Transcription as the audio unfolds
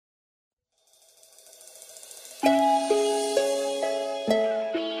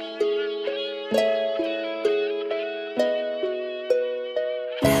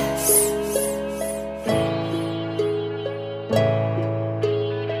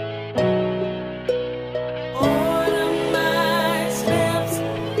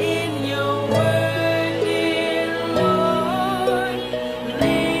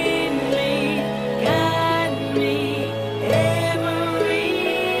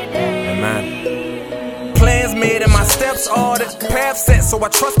Ceasonn. Plans made and my steps ordered, path set so I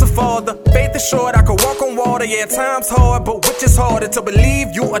trust the Father. Faith assured I could walk on water. Yeah, time's hard, but which is harder, to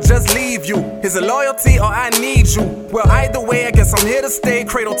believe you or just leave you? Is it loyalty or I need you? Well, either way, I guess I'm here to stay.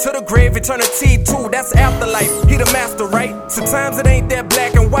 Cradle to the grave, eternity too, that's afterlife. He the master, right? Sometimes it ain't that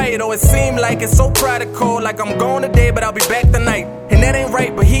black and white, or it seem like it's so practical, like I'm gone today but I'll be back tonight. And that ain't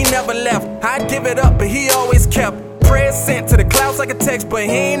right, but he never left. I'd give it up, but he always kept. Prayers sent to the clouds like a text, but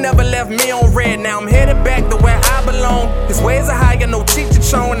he ain't never left me on red. Now I'm headed back to where I belong. His ways are higher, no teacher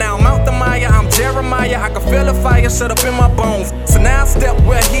shown. Now I'm out the Maya, I'm Jeremiah. I can feel the fire shut up in my bones. So now I step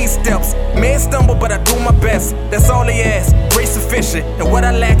where he steps. May stumble, but I do my best. That's all he asks, grace sufficient. And what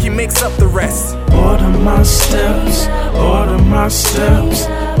I lack, he makes up the rest. Order my steps, order my steps,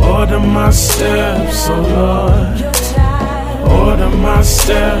 order my steps, oh Lord. Order my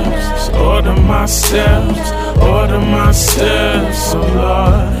steps, order my steps, order my steps, oh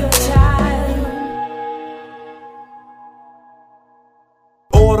Lord.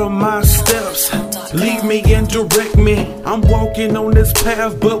 Order my steps, lead me and direct me. I'm walking on this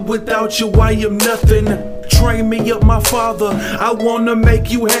path, but without you I am nothing. Train me up, my Father, I wanna make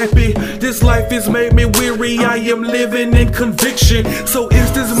you happy. This life has made me weary, I am living in conviction. So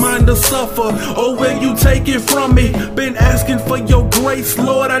is this mine to suffer, or will you take it from me? Been asking for your grace,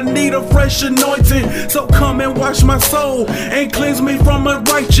 Lord, I need a fresh anointing. So come and wash my soul, and cleanse me from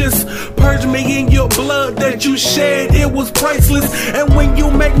unrighteous. Purge me in your blood that you shed, it was priceless. And when you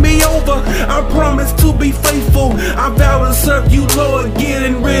make me over, I promise to be faithful. I vow to serve you, Lord,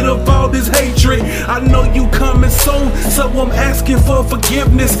 getting rid of all this hatred. I know you coming soon, so I'm asking for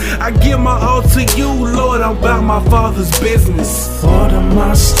forgiveness. I give my all to you, Lord, I'm about my Father's business. Order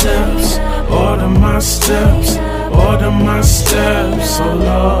my steps, order my steps, order my steps, oh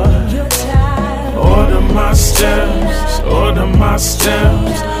Lord. Order my steps, order my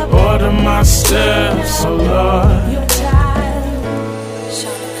steps, order my steps, oh Lord.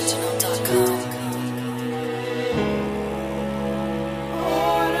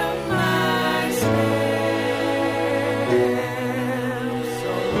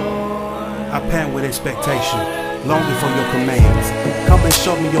 I pant with expectation, longing for your commands. Come and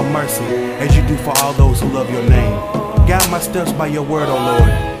show me your mercy, as you do for all those who love your name. Guide my steps by your word, O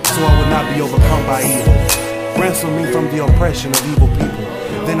Lord, so I will not be overcome by evil. Ransom me from the oppression of evil people,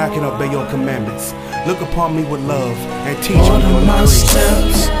 then I can obey your commandments. Look upon me with love and teach me your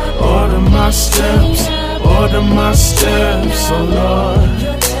decrees. Order my steps, order my steps, oh Lord.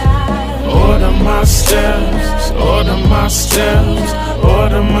 Order my steps, order my steps,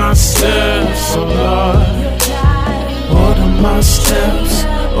 order my steps, oh Lord. Order my steps,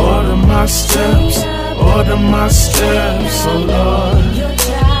 order my steps, order my steps, oh Lord.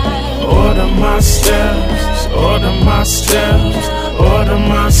 Order my steps, order my steps, order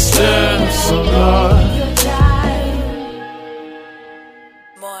my steps, oh Lord.